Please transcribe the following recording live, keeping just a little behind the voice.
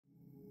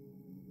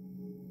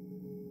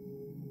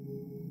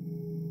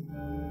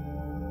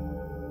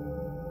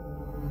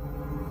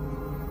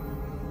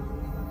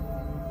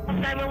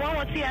911,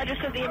 what's the address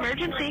of the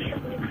emergency?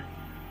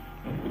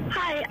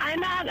 Hi,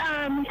 I'm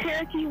at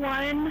Cherokee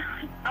 1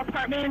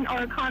 apartment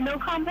or condo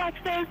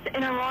complexes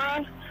in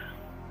Aurora.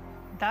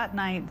 That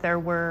night, there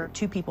were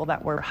 2 people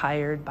that were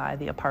hired by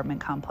the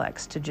apartment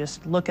complex to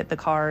just look at the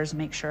cars,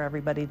 make sure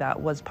everybody that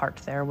was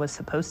parked there was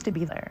supposed to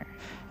be there.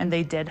 And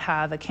they did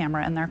have a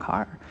camera in their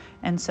car.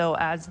 And so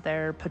as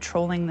they're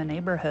patrolling the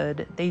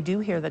neighborhood, they do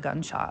hear the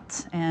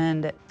gunshots.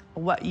 And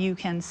what you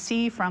can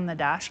see from the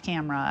dash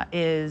camera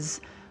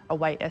is a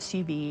white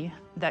SUV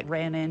that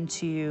ran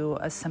into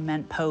a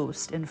cement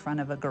post in front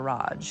of a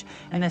garage.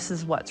 And this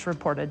is what's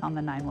reported on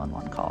the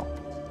 911 call.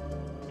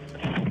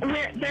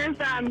 There's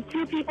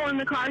 2 people in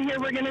the car here.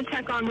 We're going to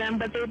check on them,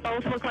 but they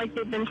both look like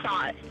they've been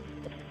shot.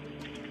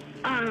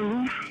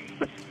 I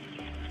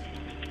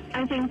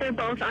think they're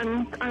both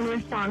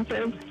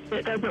unresponsive.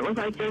 It doesn't look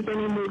like there's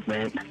any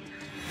movement.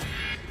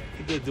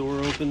 Keep the door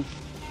open.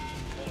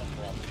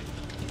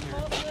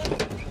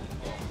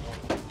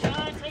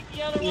 John, take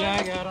the other one. Yeah,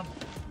 I got him.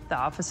 The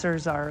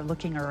officers are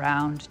looking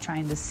around,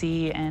 trying to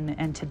see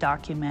and to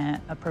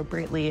document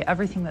appropriately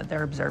everything that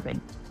they're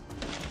observing.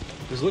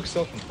 Does it look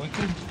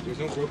self-inflicted? There's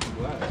no broken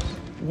glass.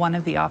 One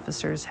of the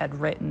officers had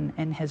written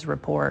in his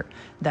report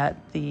that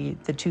the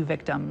 2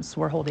 victims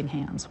were holding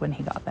hands when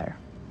he got there.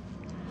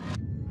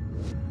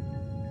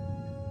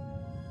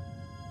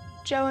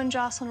 Joe and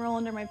Jocelyn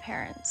Rowland are my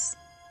parents.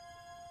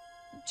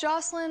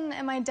 Jocelyn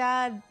and my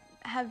dad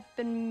have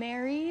been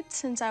married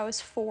since I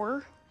was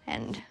 4,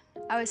 and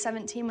I was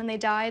 17 when they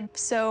died.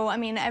 So, I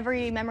mean,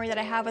 every memory that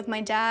I have with my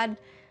dad,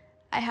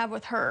 I have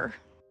with her.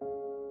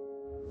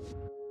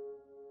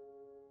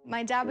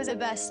 My dad was the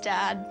best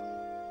dad.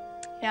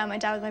 Yeah, my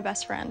dad was my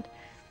best friend.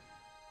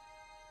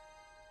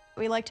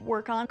 We liked to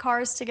work on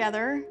cars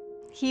together.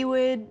 He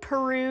would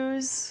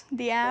peruse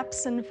the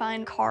apps and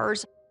find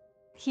cars.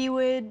 He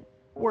would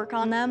work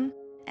on them,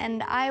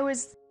 and I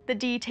was the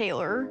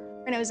detailer,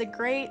 and it was a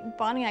great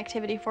bonding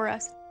activity for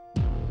us.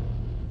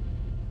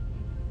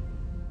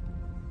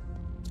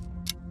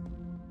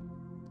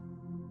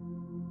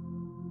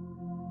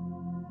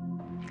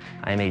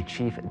 I am a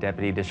Chief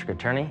Deputy District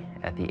Attorney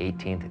at the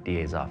 18th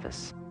DA's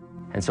office.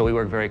 And so we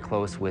work very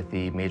close with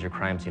the Major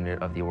Crimes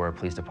Unit of the Aurora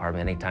Police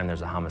Department anytime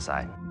there's a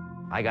homicide.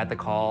 I got the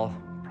call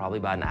probably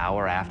about an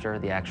hour after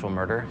the actual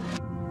murder.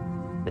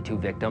 The 2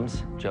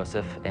 victims,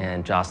 Joseph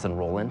and Jocelyn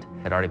Rowland,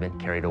 had already been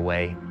carried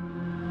away.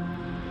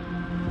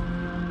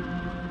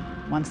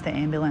 Once the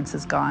ambulance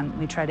is gone,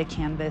 we try to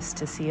canvass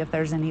to see if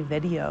there's any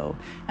video.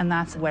 And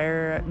that's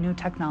where new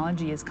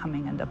technology is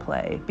coming into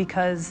play,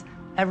 because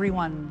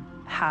everyone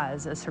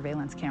has a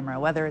surveillance camera,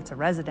 whether it's a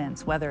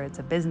residence, whether it's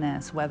a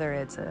business, whether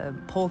it's a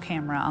pole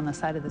camera on the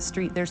side of the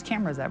street, there's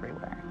cameras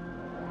everywhere.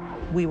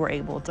 We were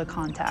able to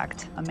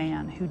contact a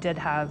man who did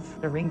have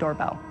a Ring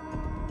doorbell.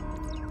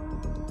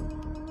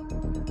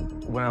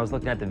 When I was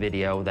looking at the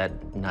video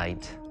that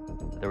night,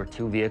 there were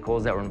 2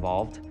 vehicles that were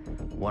involved.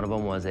 One of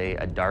them was a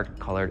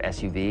dark-colored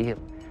SUV,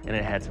 and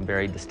it had some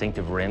very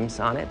distinctive rims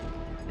on it.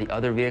 The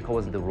other vehicle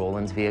was the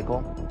Rowland's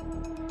vehicle.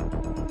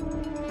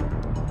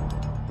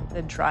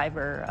 The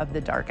driver of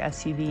the dark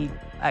SUV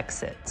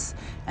exits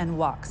and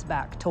walks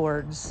back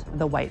towards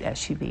the white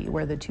SUV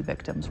where the 2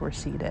 victims were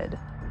seated.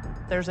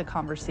 There's a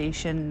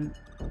conversation.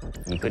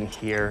 You couldn't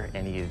hear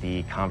any of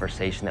the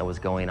conversation that was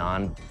going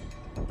on.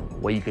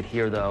 What you could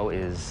hear, though,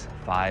 is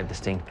 5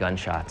 distinct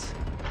gunshots.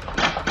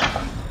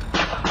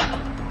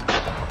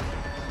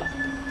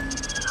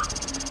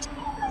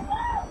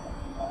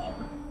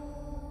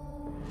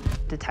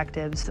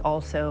 Detectives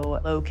also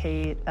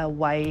locate a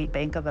white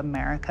Bank of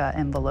America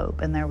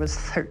envelope, and there was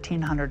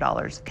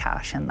 $1,300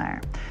 cash in there.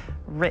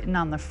 Written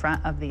on the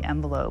front of the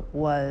envelope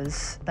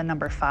was the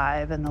number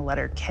 5 and the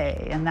letter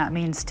K, and that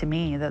means to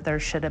me that there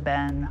should have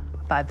been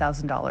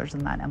 $5,000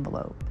 in that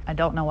envelope. I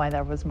don't know why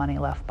there was money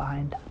left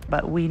behind,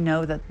 but we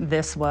know that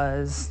this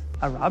was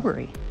a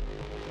robbery.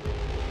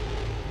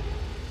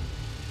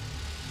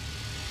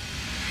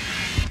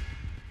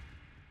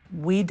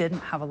 We didn't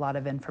have a lot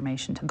of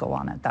information to go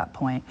on at that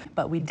point,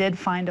 but we did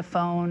find a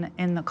phone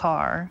in the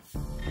car.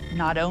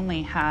 Not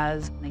only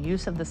has the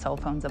use of the cell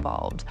phones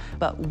evolved,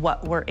 but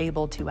what we're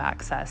able to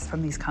access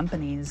from these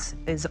companies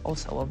is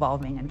also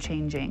evolving and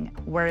changing.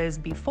 Whereas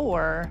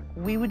before,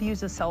 we would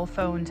use a cell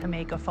phone to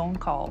make a phone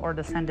call or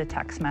to send a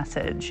text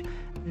message.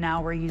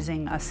 Now we're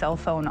using a cell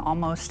phone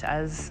almost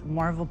as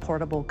more of a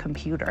portable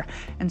computer.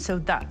 And so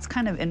that's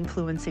kind of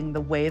influencing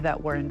the way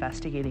that we're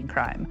investigating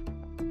crime.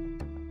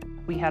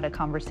 We had a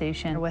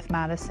conversation with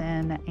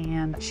Madison,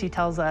 and she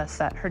tells us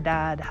that her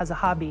dad has a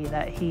hobby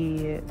that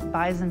he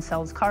buys and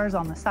sells cars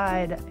on the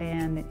side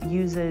and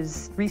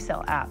uses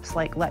resale apps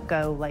like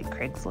LetGo, like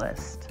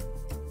Craigslist.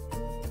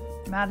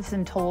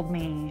 Madison told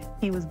me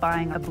he was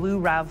buying a blue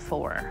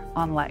RAV4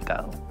 on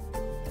LetGo.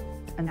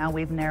 And now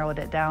we've narrowed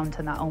it down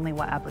to not only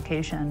what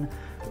application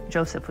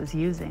Joseph was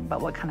using,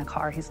 but what kind of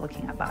car he's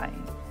looking at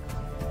buying.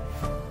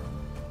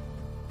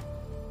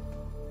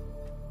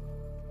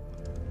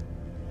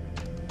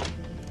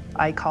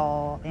 I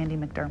call Andy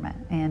McDermott,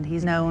 and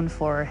he's known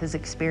for his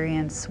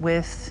experience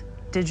with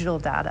digital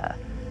data.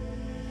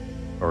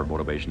 Our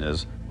motivation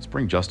is, let's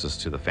bring justice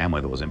to the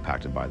family that was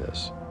impacted by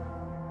this.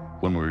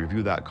 When we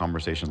review that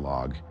conversation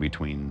log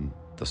between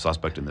the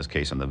suspect in this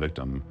case and the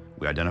victim,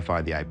 we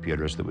identify the IP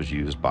address that was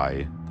used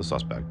by the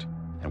suspect,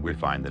 and we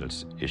find that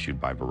it's issued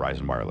by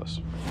Verizon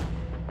Wireless.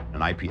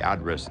 An IP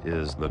address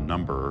is the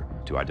number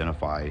to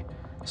identify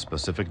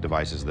specific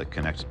devices that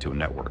connect to a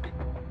network.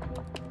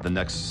 The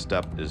next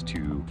step is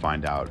to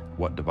find out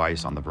what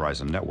device on the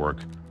Verizon network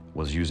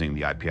was using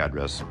the IP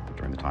address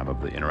during the time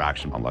of the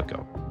interaction on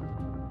LetGo.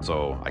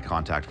 So I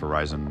contact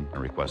Verizon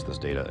and request this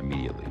data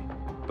immediately.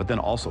 But then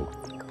also,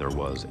 there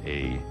was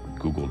a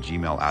Google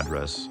Gmail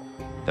address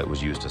that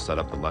was used to set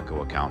up the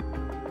LetGo account.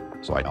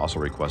 So I also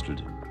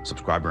requested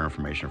subscriber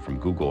information from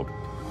Google.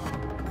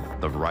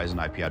 The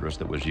Verizon IP address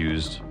that was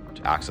used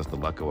to access the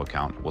LetGo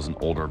account was an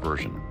older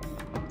version.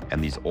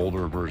 And these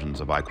older versions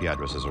of IP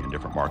addresses are in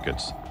different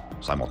markets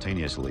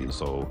simultaneously.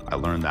 So I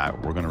learned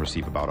that we're going to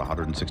receive about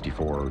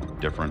 164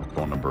 different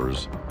phone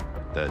numbers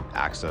that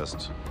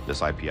accessed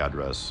this IP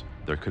address.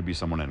 There could be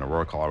someone in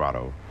Aurora,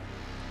 Colorado,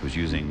 who's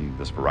using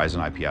this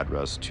Verizon IP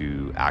address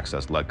to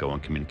access LetGo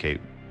and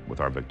communicate with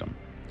our victim.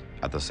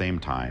 At the same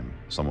time,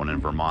 someone in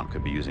Vermont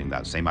could be using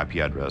that same IP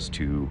address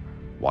to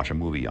watch a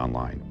movie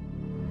online.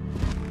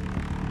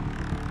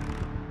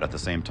 At the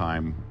same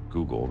time,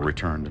 Google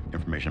returned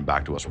information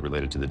back to us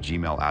related to the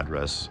Gmail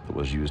address that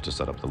was used to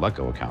set up the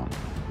LetGo account.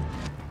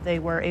 They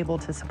were able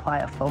to supply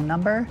a phone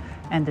number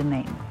and a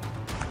name.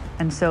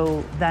 And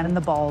so then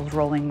the ball's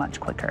rolling much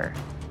quicker.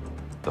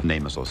 The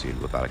name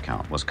associated with that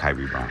account was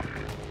Kyrie Brown.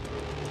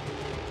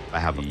 I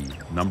have the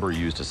number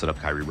used to set up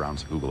Kyrie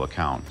Brown's Google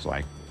account, so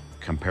I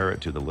compare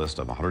it to the list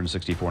of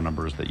 164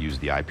 numbers that use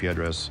the IP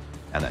address,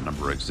 and that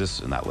number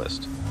exists in that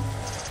list.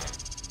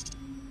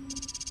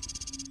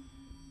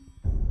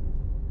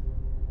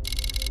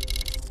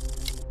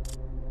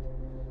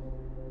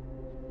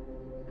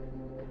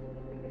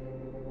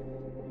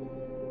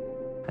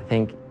 I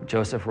think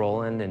Joseph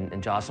Rowland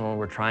and Jocelyn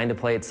were trying to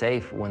play it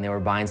safe when they were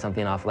buying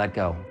something off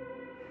LetGo.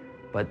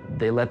 But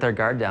they let their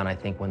guard down, I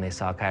think, when they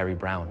saw Kyrie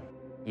Brown.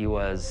 He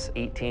was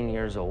 18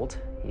 years old.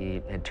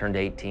 He had turned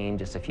 18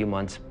 just a few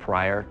months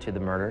prior to the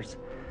murders.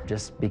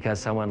 Just because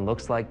someone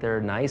looks like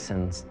they're nice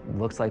and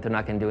looks like they're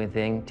not going to do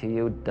anything to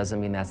you doesn't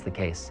mean that's the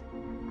case.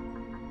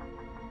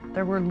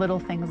 There were little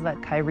things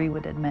that Kyrie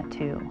would admit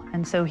to.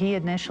 And so he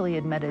initially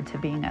admitted to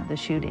being at the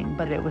shooting,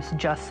 but it was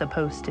just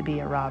supposed to be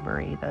a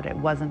robbery, that it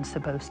wasn't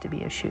supposed to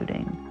be a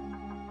shooting.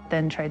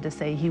 Then tried to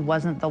say he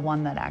wasn't the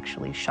one that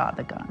actually shot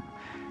the gun.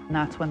 And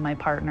that's when my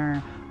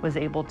partner was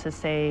able to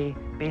say,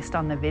 based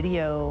on the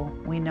video,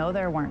 we know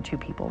there weren't two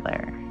people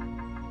there.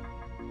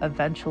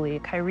 Eventually,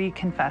 Kyrie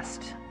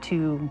confessed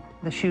to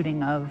the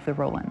shooting of the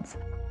Rowlands.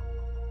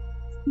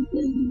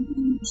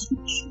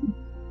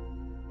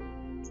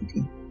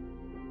 Okay.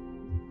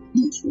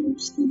 That's what I'm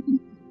thinking.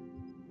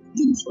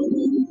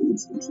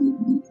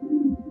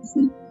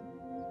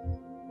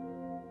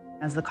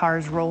 As the car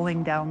is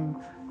rolling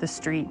down the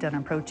street and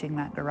approaching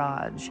that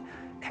garage,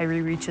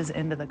 Kyrie reaches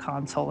into the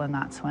console, and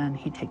that's when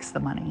he takes the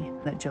money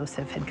that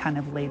Joseph had kind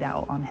of laid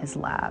out on his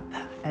lap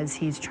as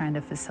he's trying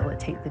to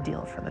facilitate the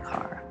deal for the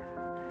car.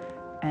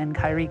 And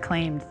Kyrie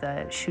claimed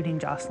that shooting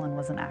Jocelyn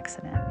was an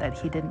accident, that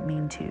he didn't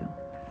mean to.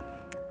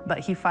 But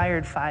he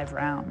fired 5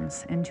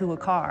 rounds into a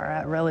car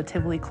at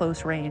relatively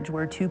close range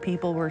where 2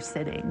 people were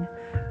sitting,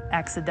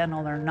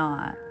 accidental or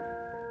not.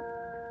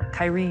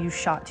 Kyrie, you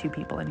shot 2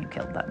 people and you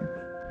killed them.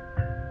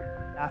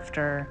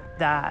 After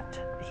that,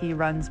 he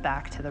runs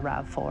back to the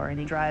RAV4 and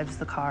he drives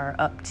the car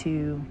up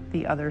to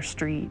the other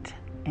street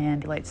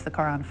and lights the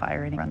car on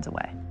fire and he runs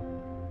away.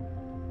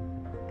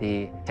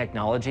 The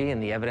technology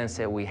and the evidence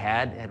that we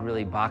had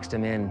really boxed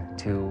him in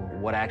to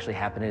what actually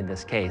happened in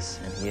this case,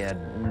 and he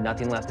had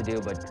nothing left to do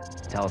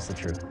but tell us the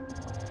truth.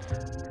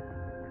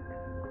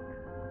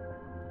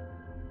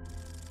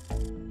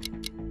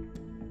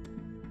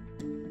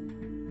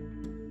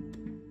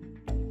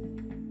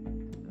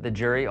 The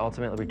jury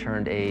ultimately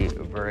returned a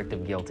verdict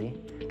of guilty.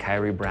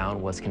 Kyrie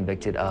Brown was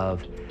convicted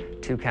of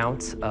 2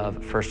 counts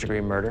of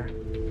first-degree murder.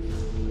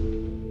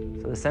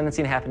 So the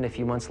sentencing happened a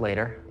few months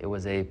later. It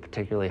was a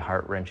particularly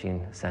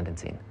heart-wrenching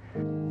sentencing.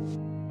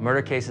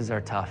 Murder cases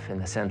are tough in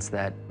the sense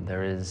that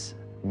there is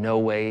no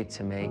way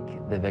to make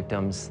the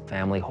victim's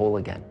family whole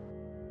again.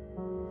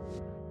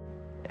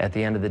 At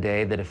the end of the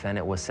day, the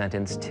defendant was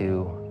sentenced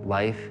to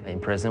life in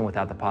prison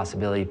without the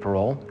possibility of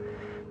parole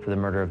for the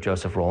murder of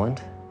Joseph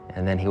Rowland.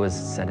 And then he was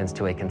sentenced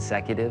to a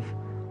consecutive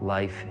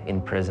life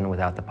in prison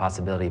without the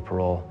possibility of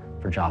parole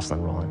for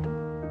Jocelyn Rowland.